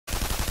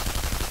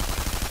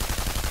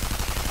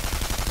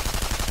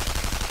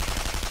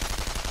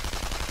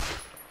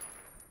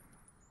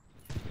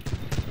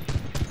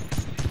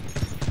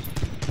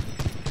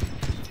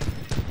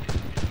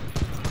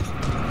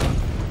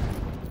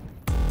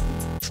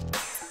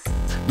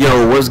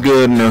Yo, what's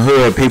good in the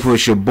hood, people?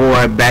 It's your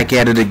boy back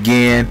at it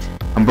again.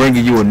 I'm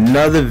bringing you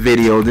another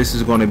video. This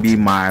is going to be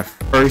my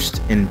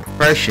first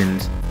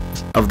impressions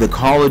of the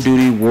Call of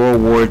Duty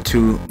World War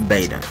II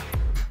Beta.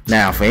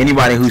 Now, for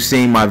anybody who's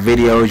seen my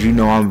videos, you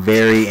know I'm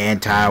very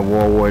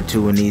anti-World War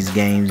II in these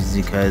games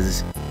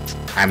because,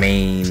 I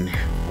mean,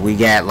 we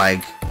got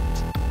like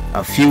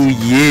a few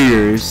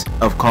years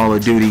of Call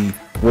of Duty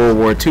World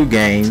War II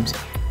games,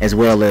 as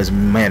well as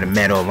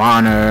Medal of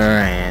Honor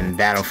and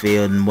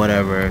Battlefield and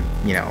whatever,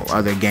 you know,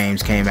 other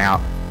games came out.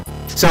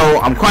 So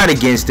I'm quite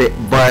against it,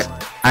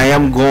 but I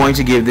am going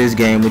to give this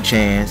game a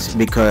chance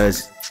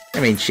because, I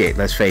mean, shit,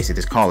 let's face it,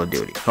 it's Call of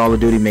Duty. Call of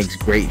Duty makes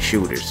great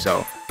shooters,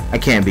 so I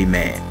can't be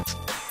mad.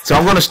 So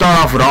I'm going to start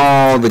off with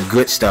all the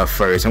good stuff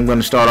first. I'm going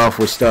to start off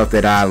with stuff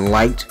that I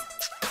liked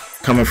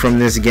coming from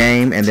this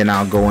game, and then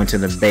I'll go into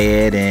the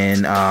bed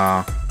and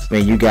I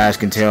mean, you guys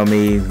can tell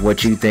me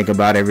what you think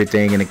about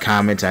everything in the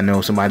comments. I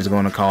know somebody's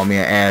going to call me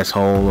an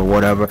asshole or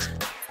whatever.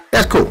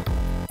 That's cool.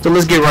 So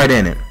let's get right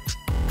in it.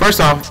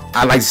 First off,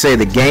 I like to say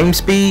the game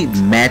speed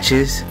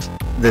matches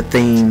the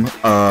theme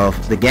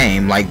of the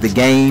game. Like the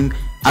game,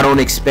 I don't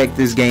expect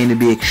this game to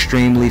be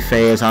extremely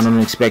fast. I don't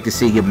expect to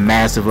see a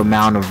massive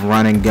amount of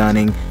running,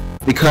 gunning,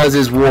 because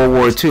it's World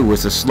War II.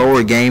 It's a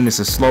slower game. It's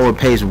a slower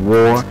paced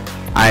war.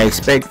 I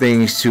expect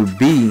things to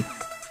be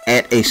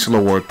at a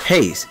slower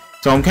pace.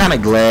 So I'm kind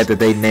of glad that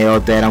they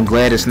nailed that. I'm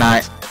glad it's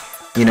not,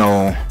 you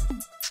know,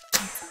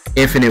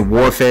 Infinite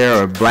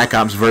Warfare or Black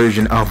Ops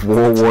version of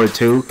World War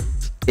II.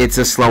 It's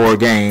a slower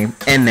game,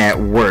 and that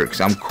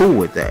works. I'm cool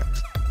with that.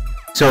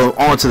 So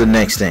on to the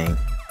next thing.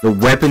 The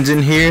weapons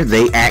in here,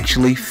 they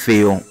actually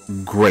feel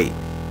great.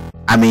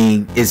 I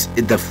mean,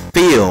 the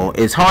feel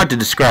is hard to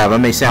describe. I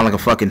may sound like a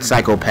fucking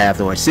psychopath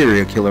or a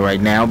serial killer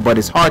right now, but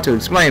it's hard to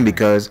explain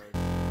because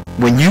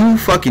when you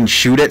fucking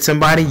shoot at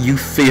somebody, you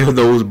feel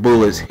those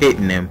bullets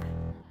hitting them.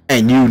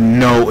 And you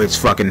know it's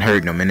fucking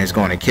hurting them and it's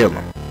going to kill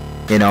them.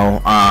 You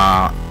know,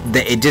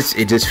 it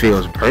just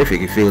feels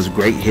perfect. It feels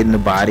great hitting the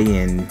body,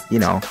 and you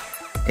know,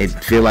 it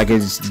feels like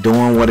it's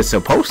doing what it's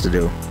supposed to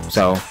do.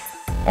 So,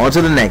 on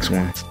to the next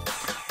one.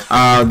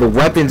 The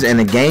weapons and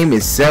the game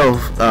itself,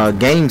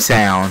 game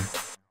sound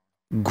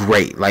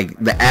great. Like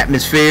the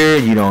atmosphere,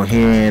 you know,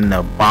 hearing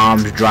the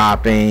bombs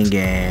dropping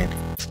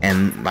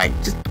and like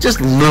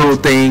just little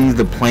things,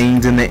 the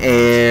planes in the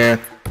air.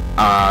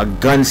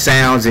 Gun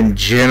sounds in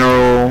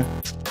general,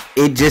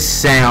 it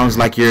just sounds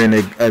like you're in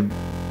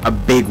a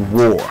big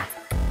war.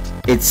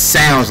 It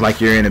sounds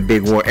like you're in a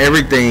big war.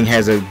 Everything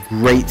has a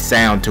great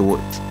sound to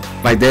it.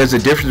 Like there's a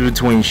difference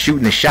between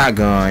shooting a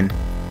shotgun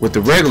with the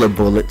regular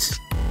bullets,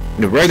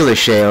 the regular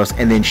shells,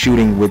 and then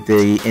shooting with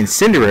the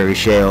incendiary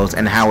shells,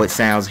 and how it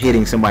sounds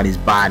hitting somebody's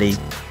body.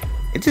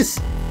 It's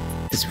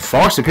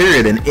far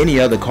superior than any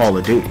other Call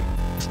of Duty.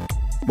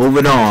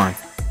 Moving on.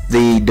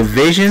 The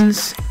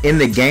divisions in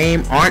the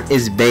game aren't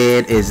as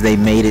bad as they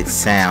made it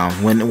sound.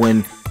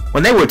 When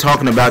they were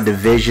talking about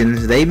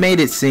divisions, they made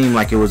it seem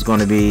like it was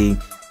going to be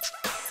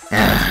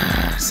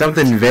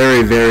something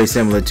very, very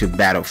similar to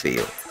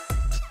Battlefield.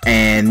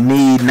 And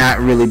me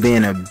not really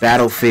being a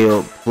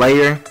Battlefield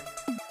player,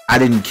 I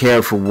didn't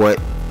care for what,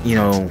 you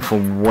know, for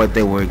what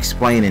they were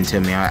explaining to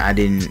me. I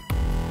didn't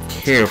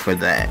care for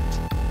that.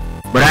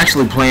 But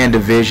actually playing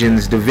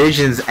divisions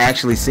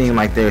actually seem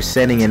like they're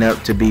setting it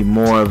up to be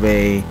more of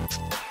a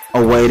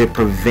way to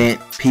prevent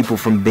people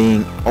from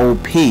being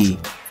OP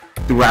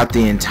throughout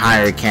the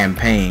entire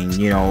campaign.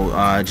 You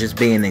know, just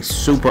being a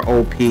super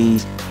OP,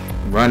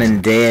 running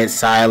dead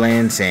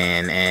silence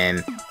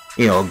and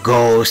you know,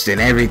 ghost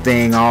and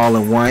everything all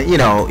in one. You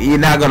know, you're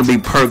not gonna be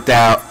perked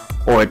out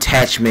or a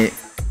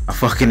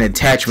fucking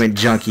attachment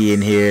junkie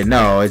in here.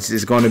 No,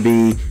 it's gonna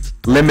be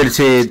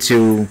limited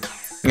to,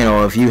 you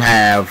know, if you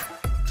have,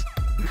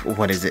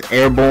 what is it,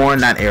 airborne,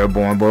 not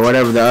airborne, but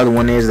whatever the other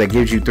one is that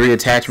gives you 3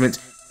 attachments,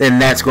 then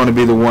that's going to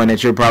be the one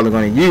that you're probably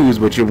going to use.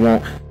 But you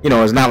won't, you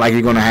know, it's not like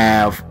you're going to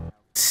have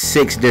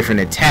 6 different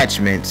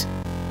attachments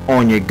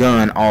on your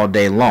gun all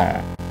day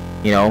long,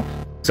 you know.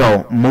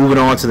 So moving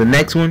on to the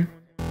next one,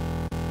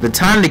 the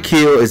time to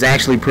kill is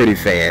actually pretty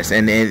fast,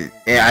 and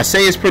I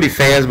say it's pretty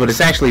fast, but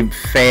it's actually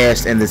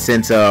fast in the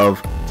sense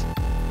of,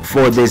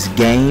 for this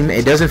game,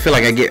 it doesn't feel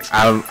like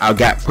I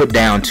got put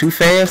down too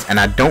fast, and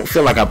I don't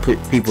feel like I put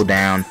people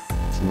down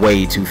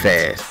way too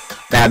fast.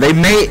 Now they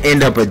may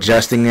end up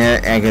adjusting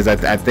that, because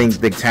I think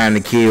the time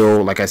to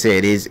kill, like I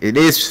said, it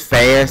is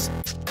fast,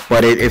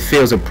 but it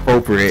feels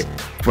appropriate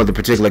for the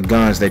particular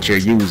guns that you're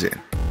using.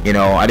 You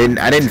know, I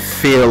didn't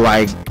feel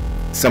like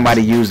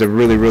somebody used a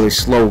really, really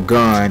slow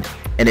gun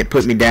and it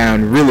put me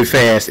down really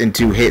fast in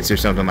 2 hits or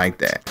something like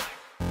that.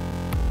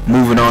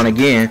 Moving on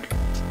again.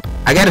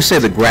 I gotta say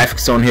the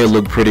graphics on here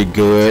look pretty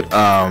good.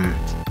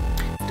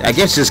 I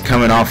guess just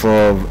coming off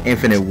of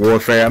Infinite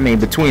Warfare, I mean,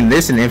 between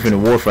this and Infinite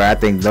Warfare, I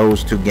think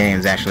those 2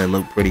 games actually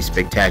look pretty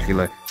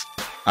spectacular.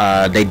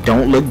 They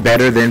don't look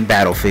better than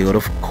Battlefield,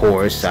 of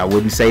course. I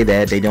wouldn't say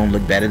that. They don't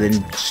look better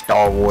than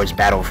Star Wars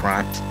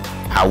Battlefront.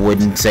 I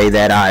wouldn't say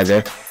that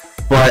either.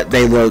 But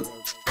they look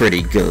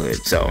pretty good.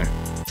 So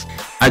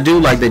I do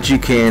like that you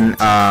can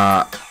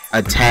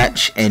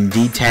attach and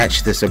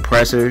detach the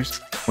suppressors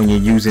when you're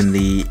using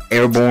the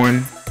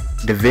airborne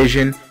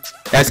division.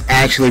 That's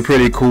actually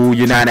pretty cool.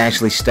 You're not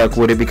actually stuck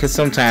with it, because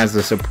sometimes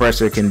the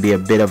suppressor can be a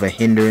bit of a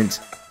hindrance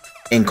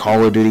in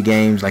Call of Duty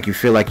games. Like, you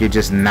feel like you're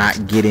just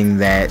not getting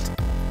that,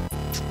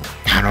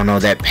 I don't know,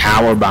 that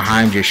power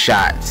behind your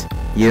shots,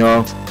 you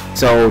know?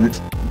 So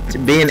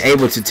being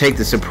able to take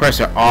the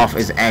suppressor off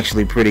is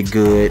actually pretty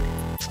good,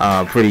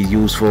 pretty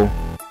useful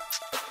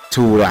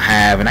tool to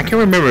have. And I can't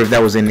remember if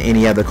that was in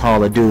any other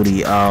Call of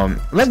Duty.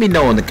 Let me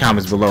know in the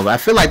comments below. I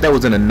feel like that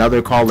was in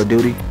another Call of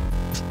Duty,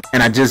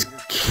 and I just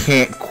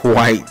can't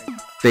quite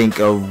think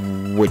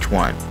of which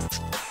one.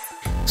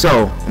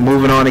 So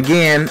moving on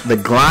again, the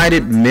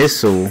glided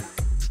missile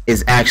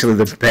is actually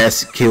the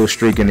best kill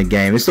streak in the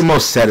game. It's the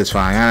most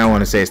satisfying. I don't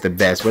want to say it's the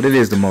best, but it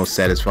is the most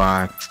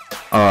satisfying.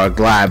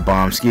 Glide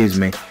bomb, excuse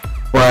me.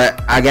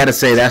 But I gotta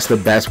say, that's the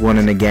best one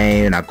in the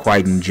game, and I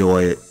quite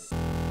enjoy it.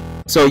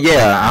 So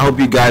yeah, I hope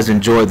you guys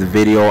enjoyed the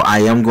video. I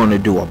am going to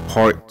do a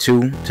part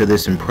 2 to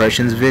this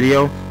impressions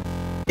video.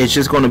 It's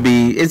just going to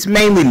be, it's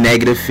mainly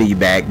negative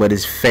feedback, but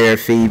it's fair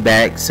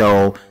feedback.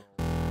 So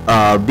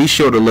be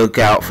sure to look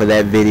out for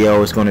that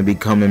video. It's going to be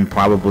coming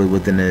probably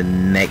within the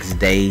next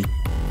day,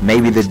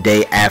 maybe the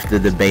day after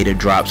the beta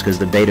drops, because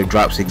the beta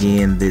drops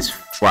again this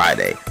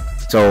Friday.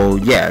 So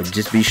yeah,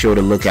 just be sure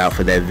to look out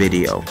for that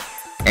video.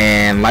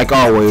 And like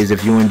always,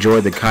 if you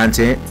enjoyed the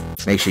content,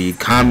 make sure you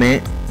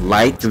comment,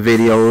 like the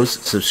videos,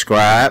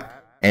 subscribe,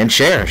 and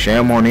share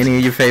them on any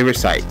of your favorite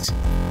sites.